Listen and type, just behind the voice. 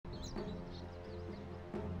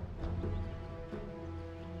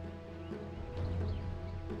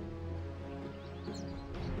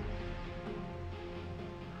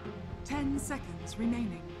10 seconds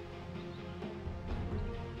remaining.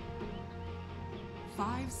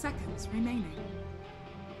 5 seconds remaining.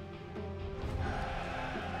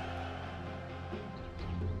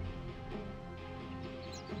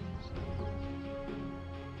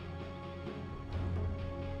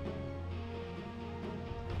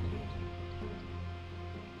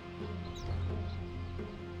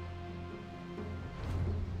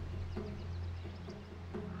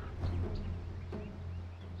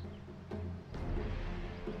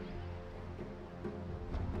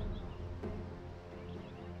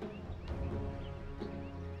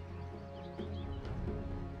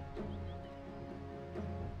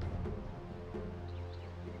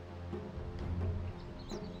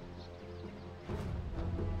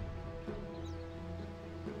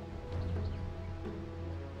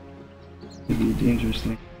 It'd be a dangerous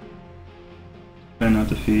thing. Try not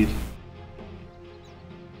to feed.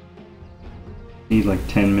 Need like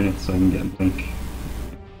 10 minutes so I can get blink.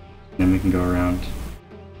 Then we can go around.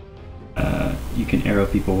 You can arrow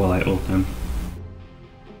people while I ult them.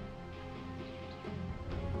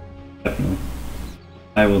 Definitely.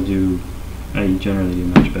 I generally do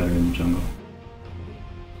much better in the jungle.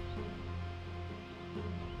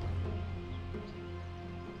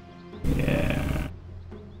 Yeah.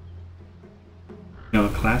 A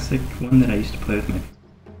classic one that I used to play with my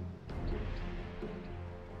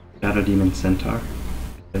Shadow Demon Centaur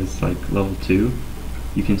is like level 2.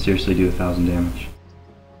 You can seriously do 1,000 damage.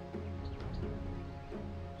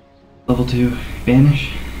 Level 2,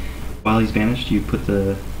 banish. While he's banished, you put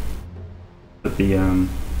the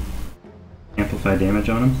amplify damage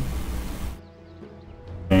on him,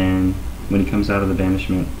 and when he comes out of the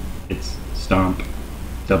banishment, it's stomp,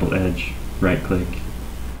 double edge, right click,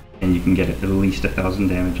 and you can get at least 1,000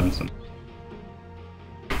 damage on someone.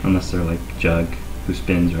 Unless they're like Jug, who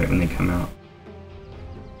spins right when they come out.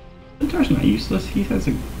 Centaur's not useless. He has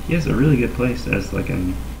a really good place as like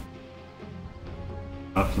an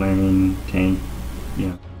off-lane tank. You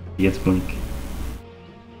know, he gets blink.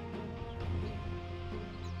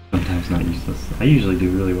 Sometimes not useless. I usually do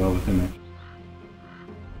really well with him.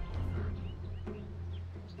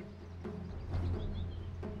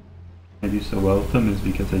 I do so well with them is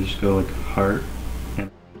because I just go like heart and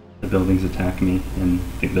the buildings attack me and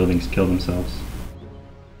the buildings kill themselves.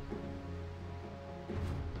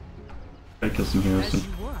 Try to kill some heroes.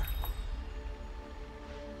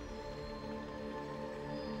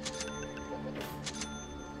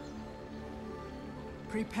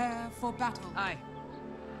 Prepare for battle. Aye.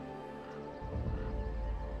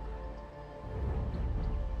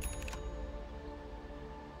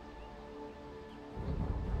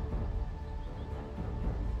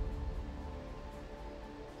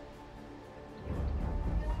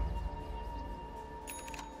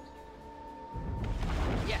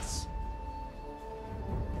 Yes.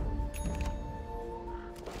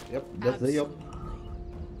 Yep, that's the yep.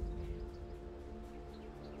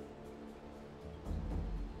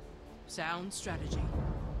 Sound strategy.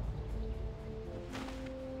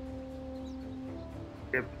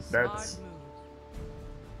 Yep, that's... Smart move.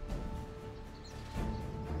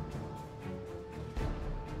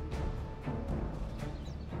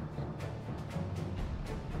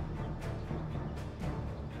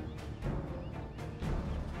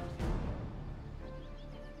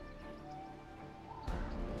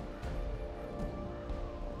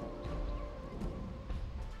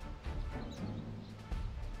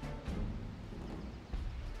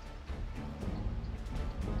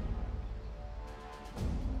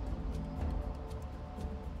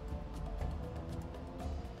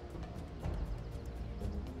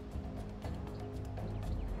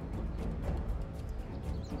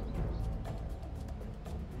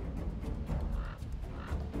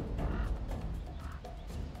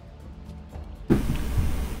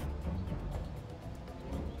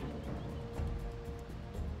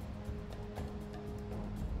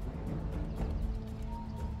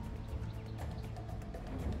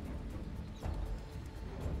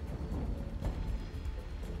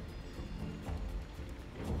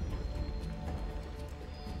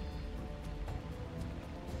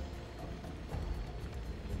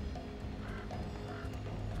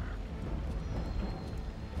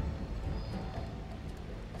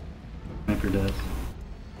 Sniper does.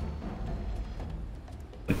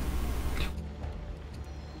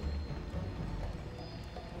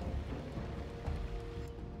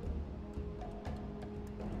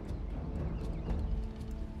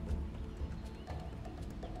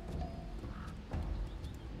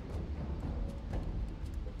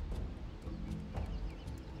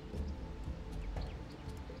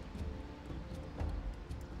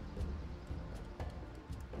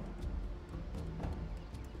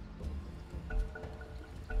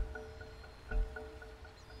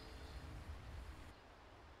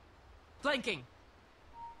 Flanking.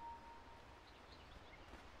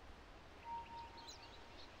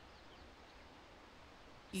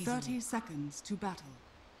 30 seconds to battle.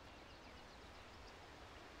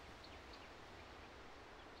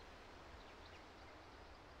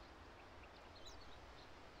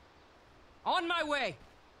 On my way.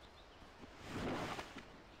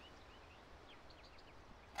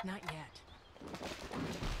 Not yet.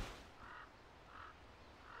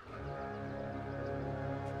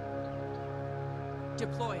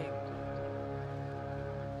 Deploying.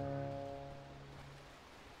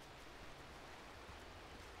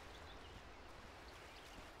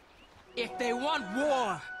 If they want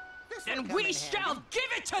war, then we shall give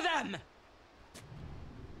it to them!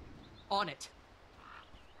 On it.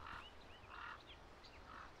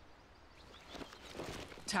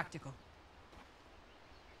 Tactical.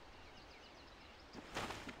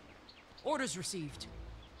 Orders received.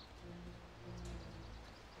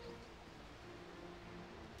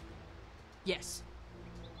 Yes.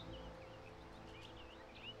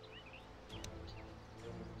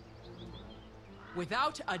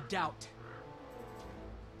 Without a doubt.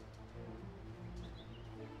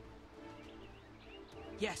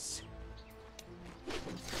 Yes.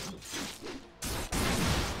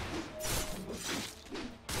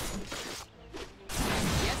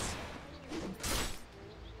 Yes.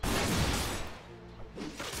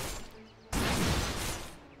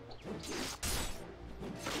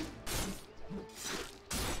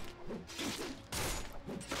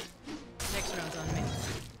 Next round's on me.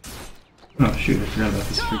 Oh shoot, I forgot about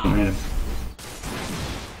this freaking item.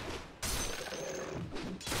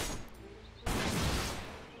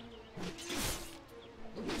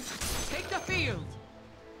 Take the field.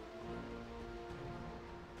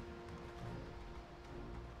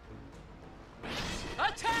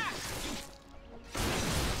 Attack!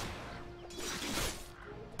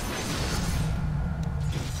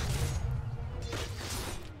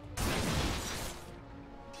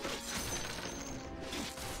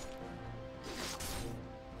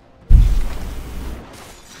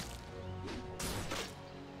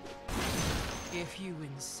 If you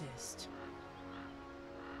insist.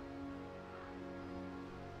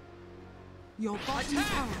 Your bottom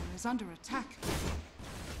Attack! tower is under attack.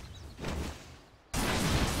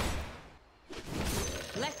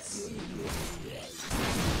 Let's see.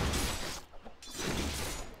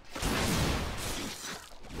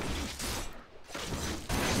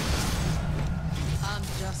 I'm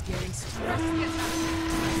just getting started.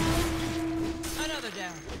 Another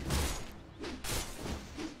down.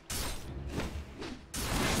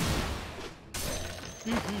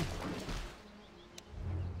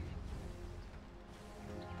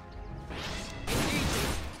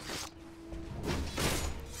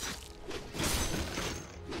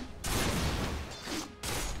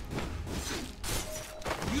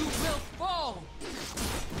 You will fall!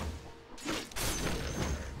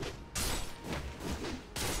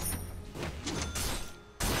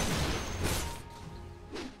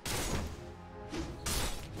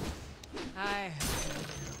 I...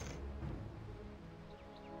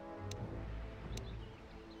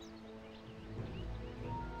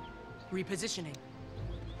 Repositioning.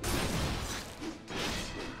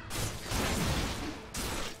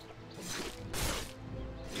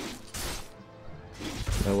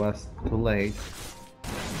 That was too late.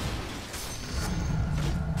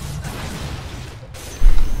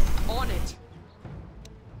 On it.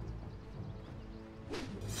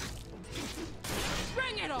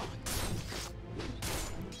 Bring it on!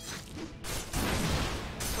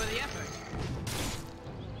 For the effort.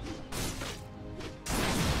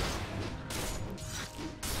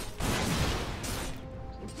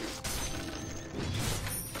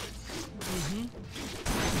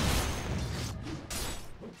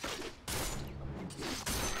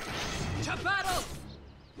 To battle!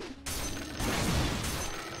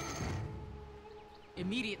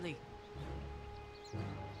 Immediately.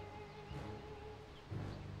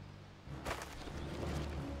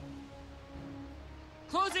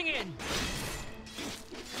 Closing in!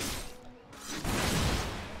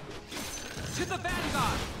 To the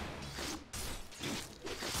vanguard!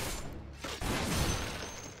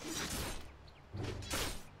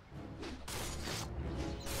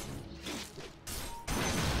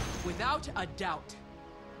 Without a doubt.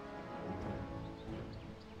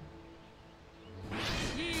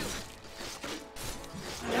 Yield!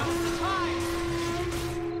 Now's the time!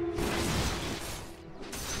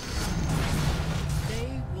 They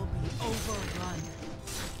will be overrun.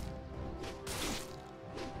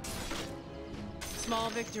 Small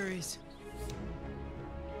victories.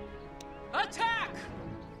 Attack!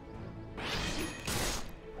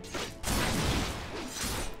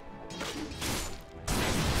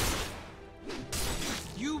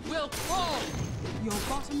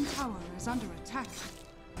 bottom tower is under attack.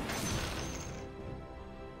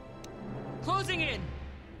 Closing in.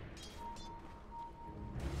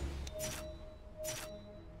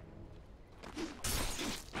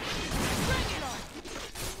 Bring it on.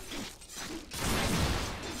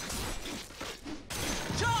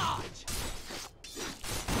 Charge.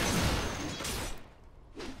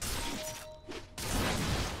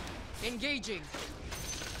 Engaging.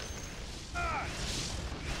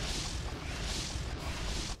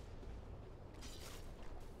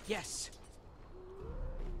 Yes.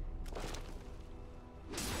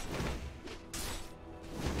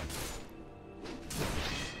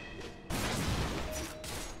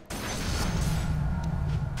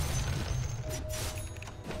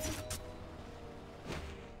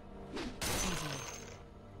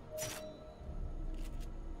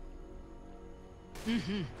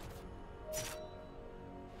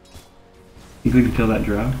 Think we can kill that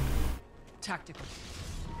drow? Tactical.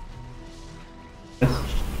 Yes.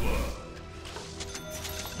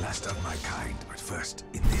 Last of my kind, but first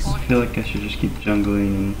in this. I feel like I should just keep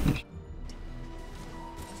jungling and...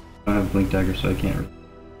 I don't have blink dagger, so I can't...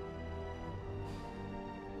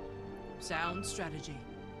 Sound strategy.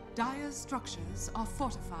 Dire's structures are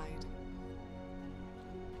fortified.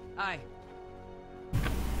 Aye.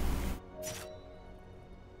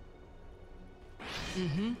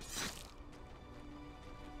 Mm-hmm.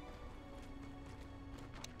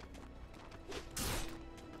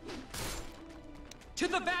 To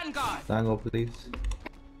the vanguard. Tango, please.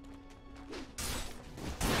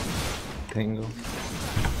 Tango.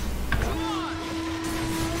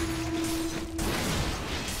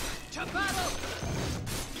 To battle.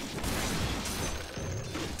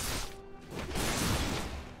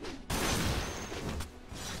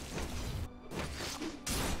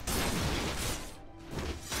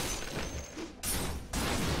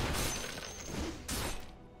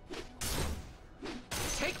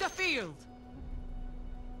 Take the field.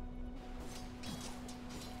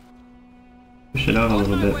 Push it out a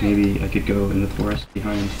little bit, maybe I could go in the forest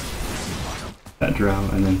behind that drow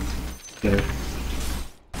and then get her.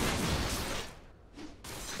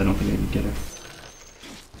 I don't think I can get her.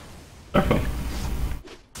 Starfall.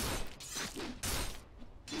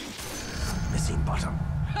 Missing bottom.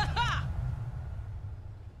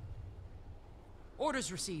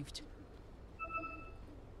 Orders received.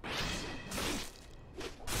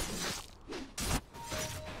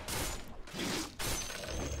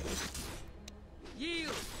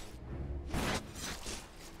 Yield.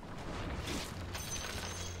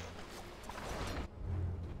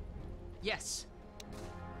 Yes.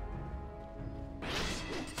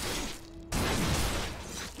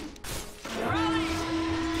 Rally.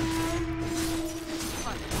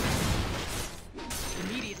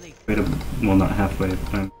 Immediately. Wait a... well, not halfway,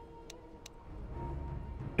 but I'm...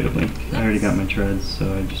 Wait a blink. I already got my treads,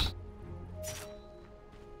 so I just...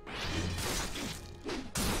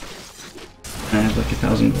 I have like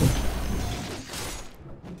 1,000 gold.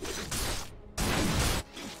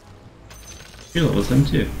 Your level's them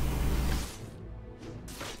too.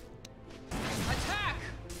 Attack!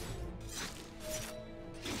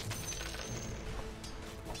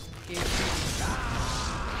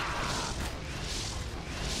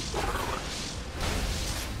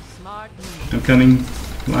 Smart move. I'm coming,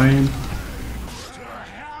 lion.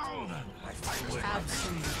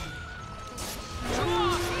 Absolutely. I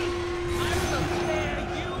will tear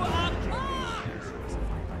you apart!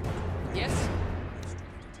 Yes?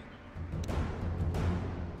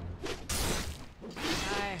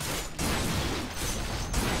 Aye.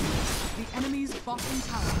 The enemy's bottom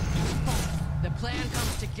tower has fallen. The plan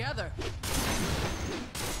comes together.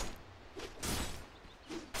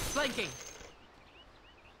 Flanking.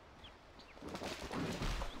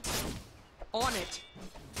 On it.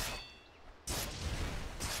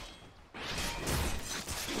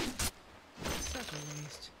 Such a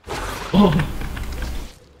waste. Oh!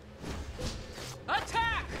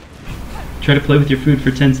 Attack! Try to play with your food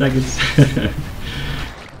for 10 seconds.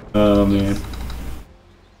 Oh man.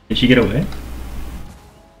 Did she get away?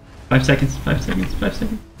 5 seconds, 5 seconds, 5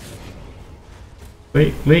 seconds.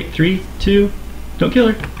 Wait, wait, 3, 2, don't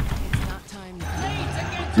kill her. It's not time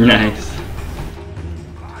to Nice.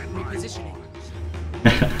 repositioning.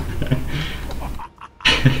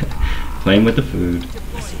 Playing with the food.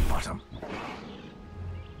 Missing bottom.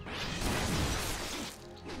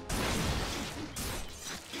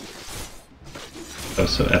 That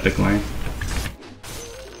was so epic, Lion.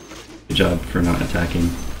 Good job for not attacking.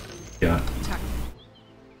 Yeah. Attack.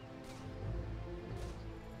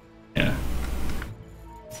 Yeah.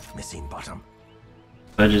 Missing bottom.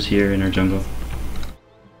 Fudge is here in our jungle.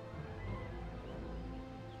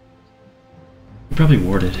 probably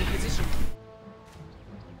warded. Position.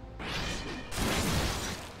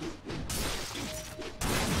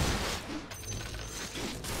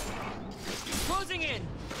 Closing in.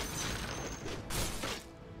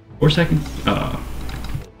 4 seconds.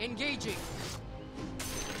 Engaging.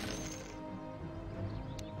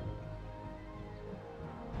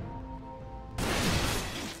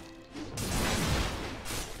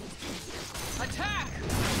 Attack!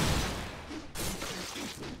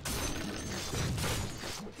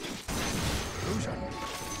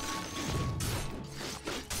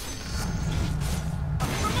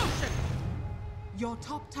 Promotion! Your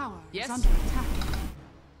top tower Yes? is under attack.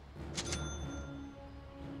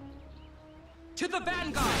 To the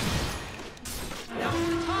vanguard! Now's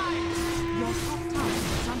the time! Your top tower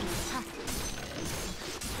is under attack.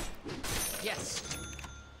 Yes.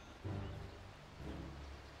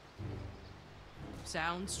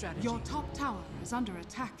 Sound strategy. Your top tower is under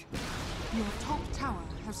attack. Your top tower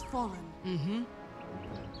has fallen. Mm-hmm.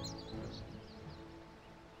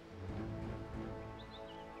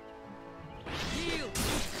 Yield!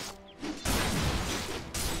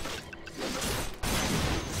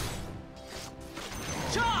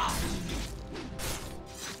 Charge!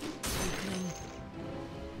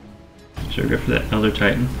 Should we go for that Elder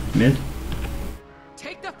Titan mid?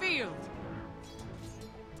 Take the field!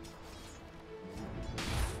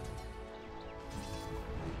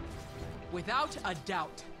 Without a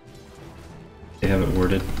doubt. They have it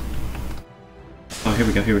warded. Oh, here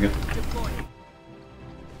we go, here we go. Deploy.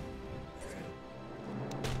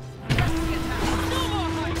 Press the attack. No more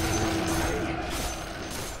hiding!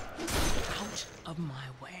 Out of my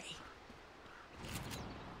way.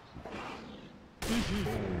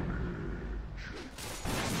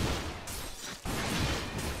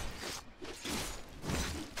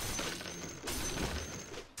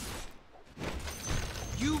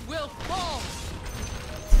 You will fall!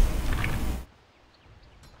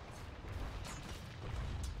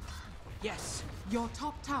 Yes. Your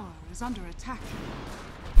top tower is under attack.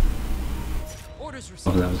 Orders Oh,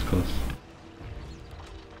 received. that was close.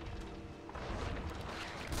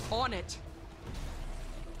 On it.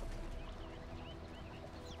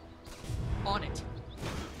 On it.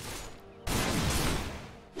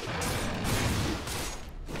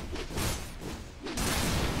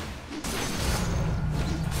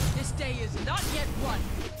 This day is not yet won.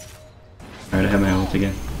 Alright, I have my ult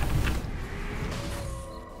again.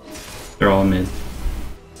 They're all mid.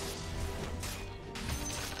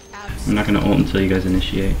 I'm not gonna ult until you guys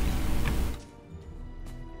initiate.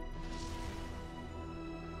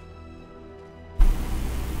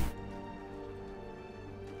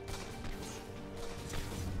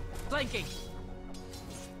 Flanking.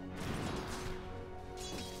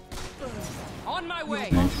 On my way.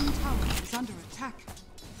 Your bottom tower is under attack.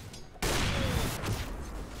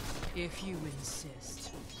 If you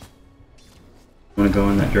insist. Wanna go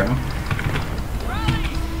on that drow?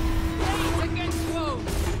 Rally! Blades against foes.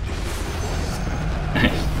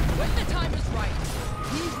 Nice. When the time is right,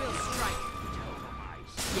 we will strike.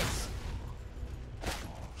 Yes.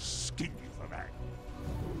 Skin you for that.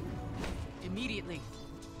 Immediately.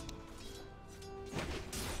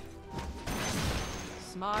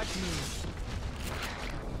 Smart move.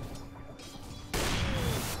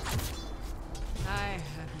 I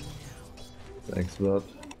have you now. Thanks, bud.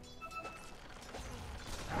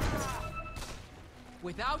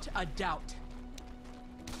 Without a doubt.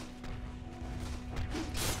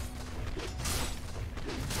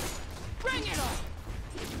 Bring it on!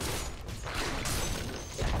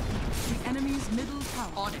 The enemy's middle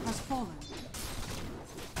tower On it. has fallen.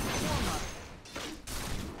 Warm up.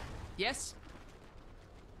 Yes?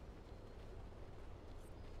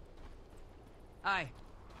 Aye.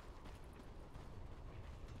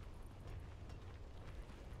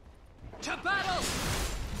 To battle!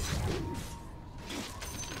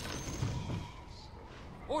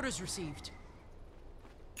 Orders received.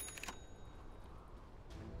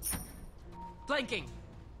 Flanking.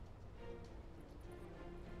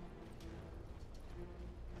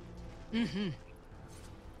 Mm-hmm.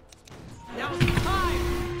 Now's the time!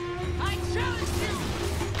 I challenge you!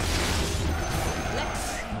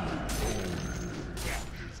 Let's...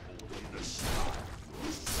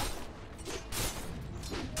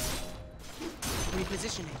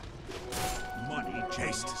 Repositioning. Money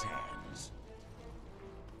chased his hands.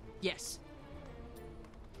 Yes.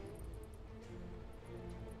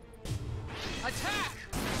 Attack!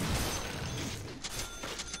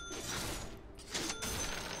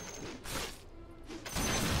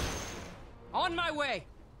 On my way!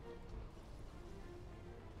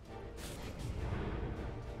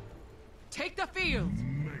 Take the field!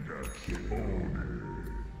 Mega kill.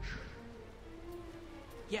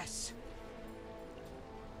 Yes.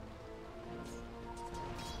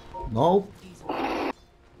 Nope.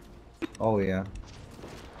 Oh yeah.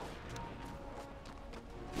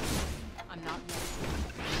 I'm not ready.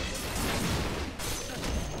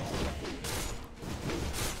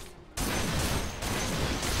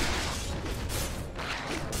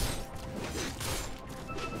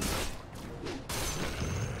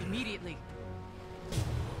 Immediately.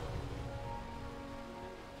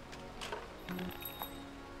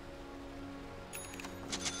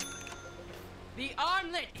 The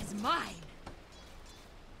armlet is mine.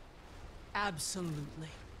 Absolutely.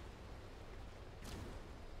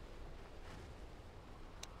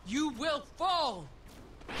 You will fall.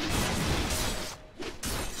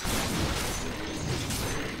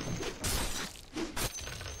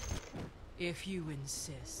 If you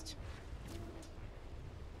insist.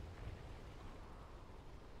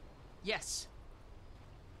 Yes.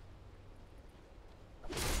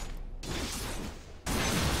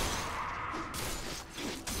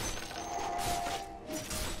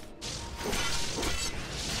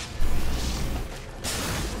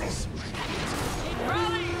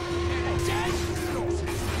 Rally! Dead!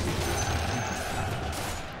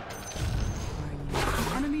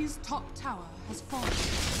 The enemy's top tower has fallen.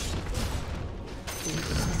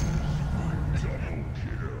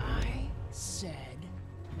 I said.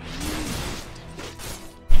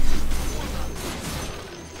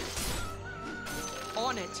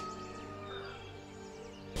 On it.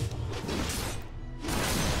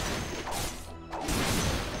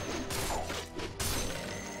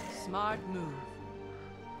 Smart move.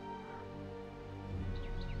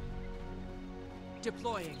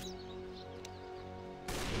 Deploying.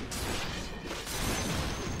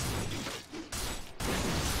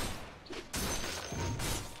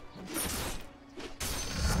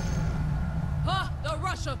 Ha! The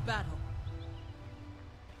rush of battle.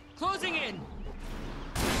 Closing in.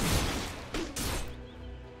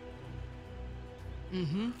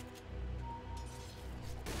 Mm-hmm.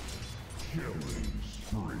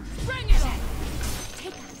 Bring it on!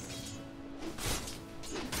 Take us.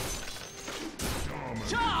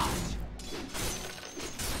 Charge!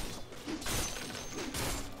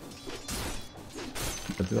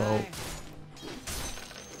 Let's go.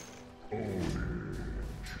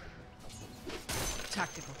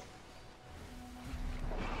 Tactical.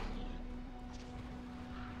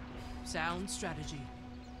 Sound strategy.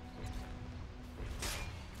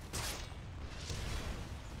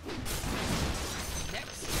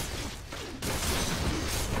 Next.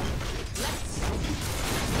 Let's.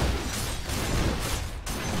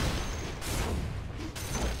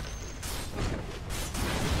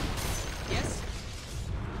 Yes.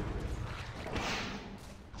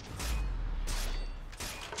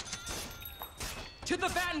 To the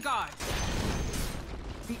vanguard.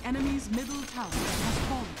 The enemy's middle tower has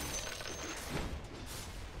fallen.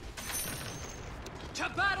 To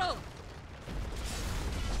battle.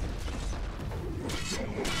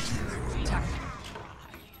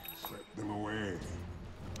 Sweep them away.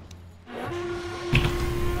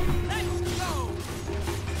 Let's go.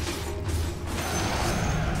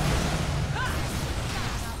 Ha!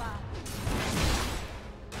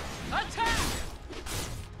 Attack.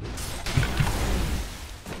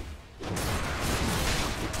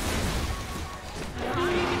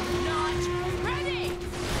 I'm not ready.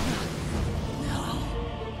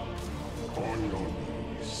 On your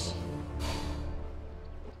knees.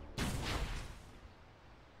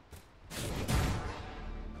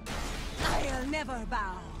 I'll never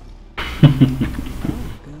bow.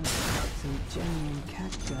 Good. Some genuine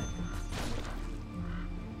catgut.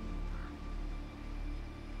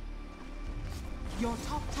 Your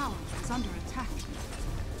top tower is under attack.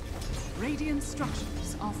 Radiant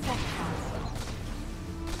structures are fortified.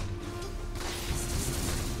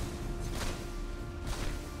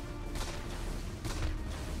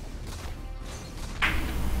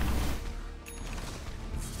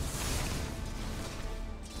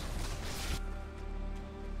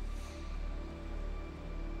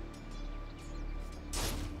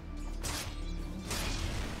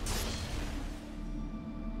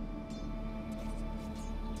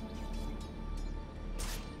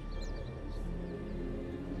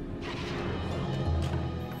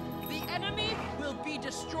 Be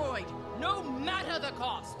destroyed, no matter the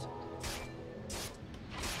cost.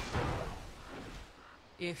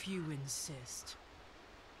 If you insist.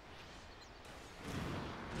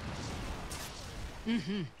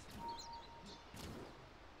 Mm-hmm.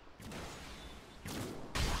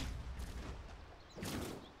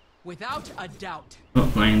 Without a doubt.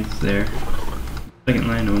 Oh, line's there. Second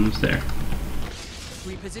line almost there.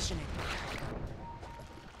 Repositioning.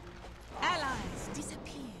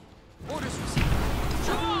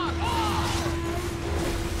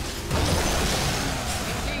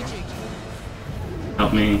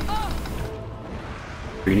 Help me.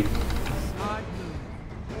 Greedy. Smart move.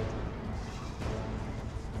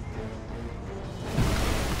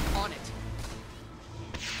 On it.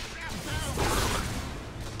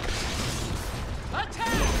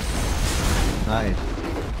 Attack! Nice.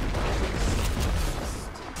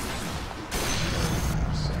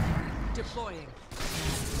 Deploying.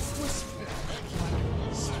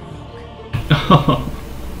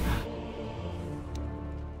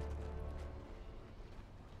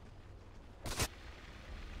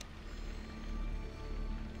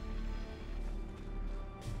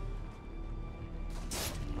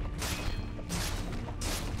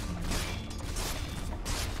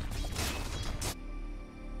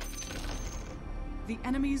 The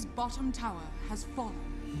enemy's bottom tower has fallen.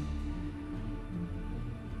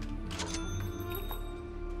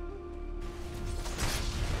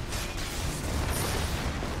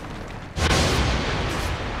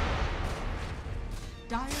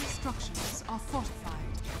 Dire structures are fortified.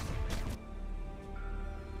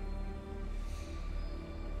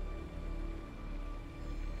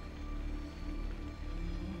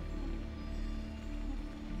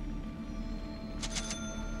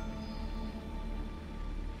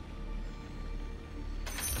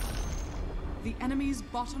 The enemy's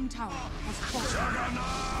bottom tower has fallen.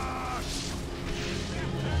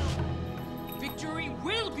 Victory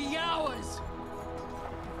will be ours!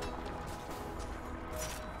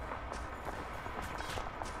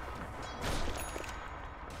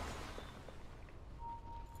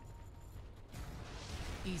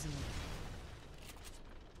 Easily.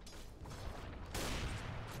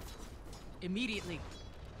 Immediately.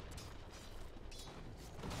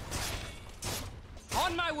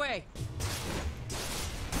 On my way!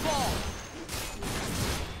 Fall!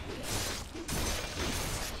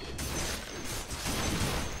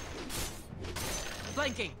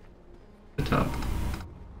 Flanking! The top.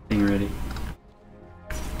 Being ready.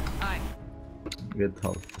 Aye. Good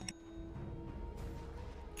talk.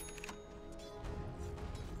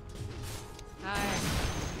 Aye.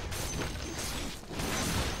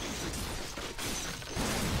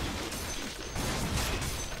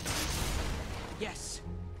 Yes.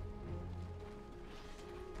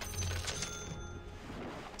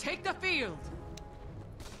 Take the field.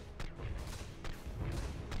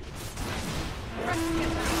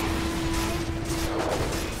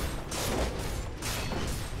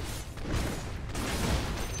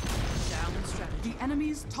 Down strategy. The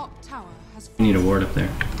enemy's top tower has You need fallen. a ward up there.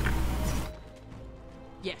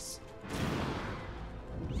 Yes.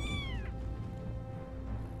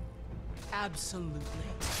 Absolutely.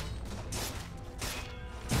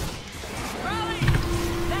 Rally!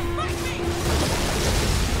 Then fight me!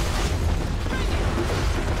 Bring it!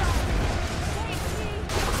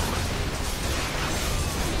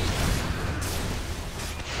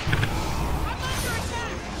 I'm under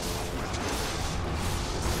attack!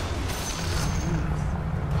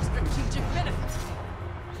 Strategic benefit.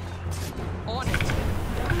 On it.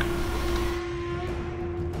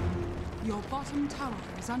 Your bottom tower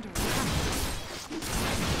is under attack.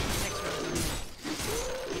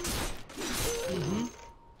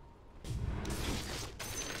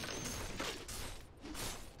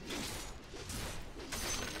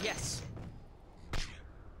 Yes.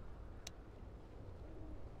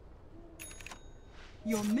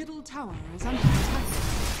 Your middle tower is under attack.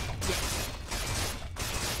 Yes.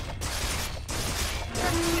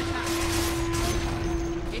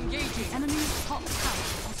 Engaging. Enemy's top tower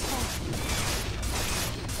has fallen.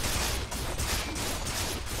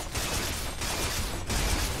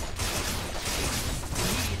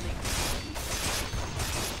 Immediately.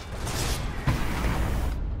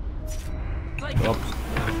 Like Oops.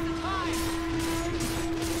 time.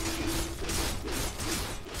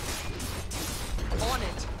 On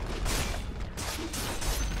it.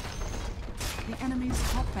 The enemy's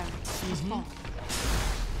top barracks has fallen.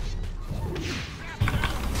 Charge!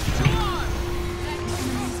 The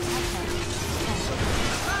enemy's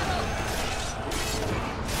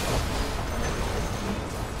top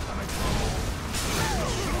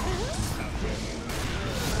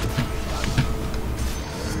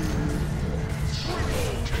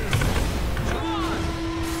barracks has fallen.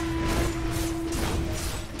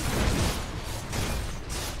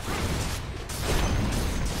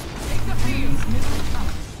 Take the field. Enemy's middle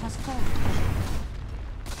tower has fallen.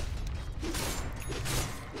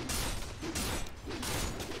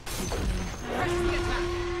 Press the attack.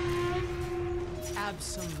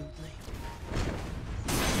 Absolutely.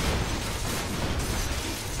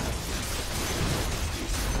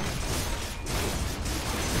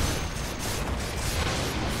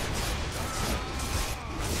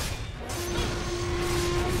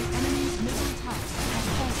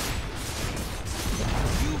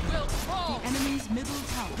 enemy's middle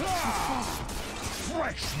tower has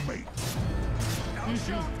fallen. Fresh meat.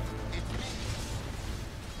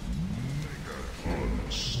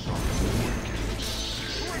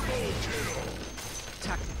 Triple kill.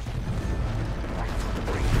 Tactic.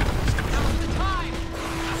 Now's the time!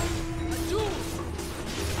 A duel!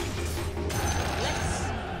 Let's...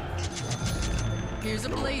 Here's a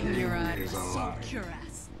blade in your eye. Is So alive.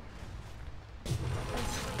 curious.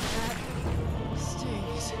 That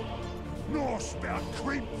stings. Northbound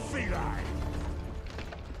creep feline.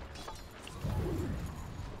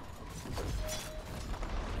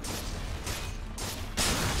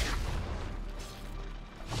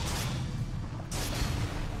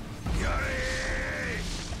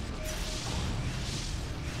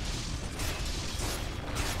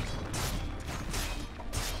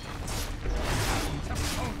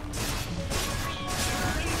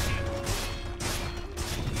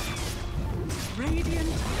 Radiant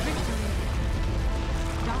victory.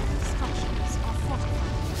 Dire structures are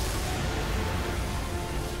fortified.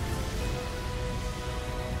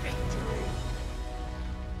 Victory.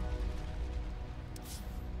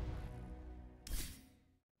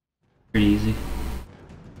 Pretty easy.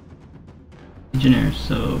 Legionnaire is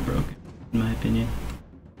so broken, in my opinion.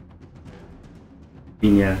 I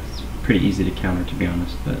mean, yeah, it's pretty easy to counter, to be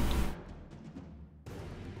honest, but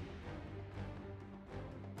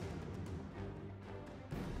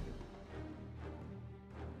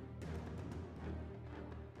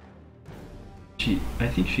I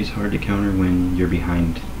think she's hard to counter when you're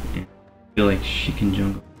behind. And I feel like she can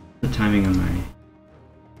jungle. The timing on my...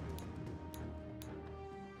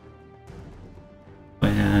 I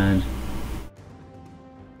had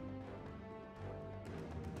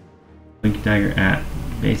Blink Dagger at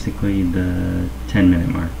basically the 10-minute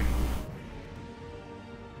mark.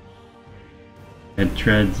 I had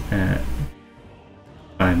Treads at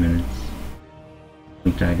 5 minutes.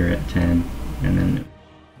 Blink Dagger at 10, and then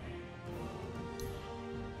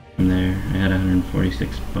from there I had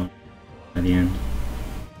 146 bonus by the end.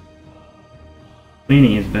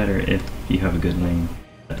 Laning is better if you have a good lane,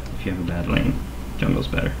 but if you have a bad lane, jungle's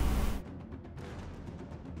better.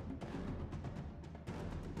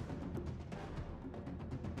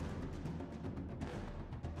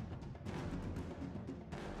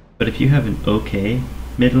 But if you have an okay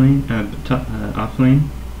mid lane, off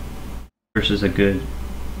lane, versus a good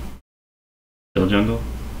still jungle,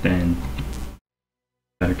 then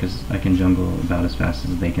better, because I can jungle about as fast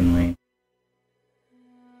as they can lane.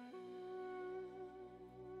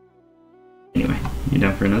 Anyway, you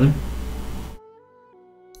down for another?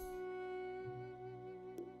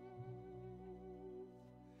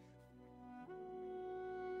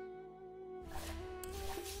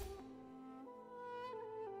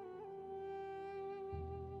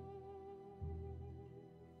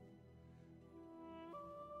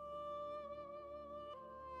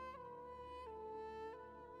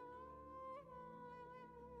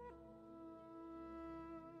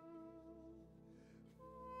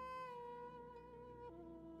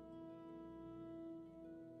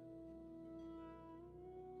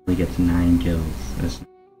 He gets 9 kills. That's I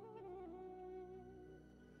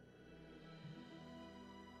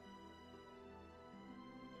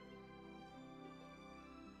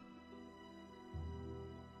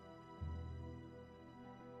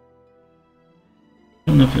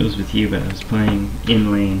don't know if it was with you, but I was playing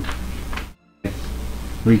in lane with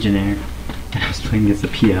Legionnaire, and I was playing against a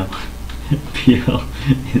PL. PL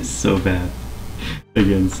is so bad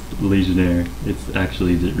against Legionnaire. It's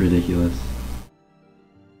actually ridiculous.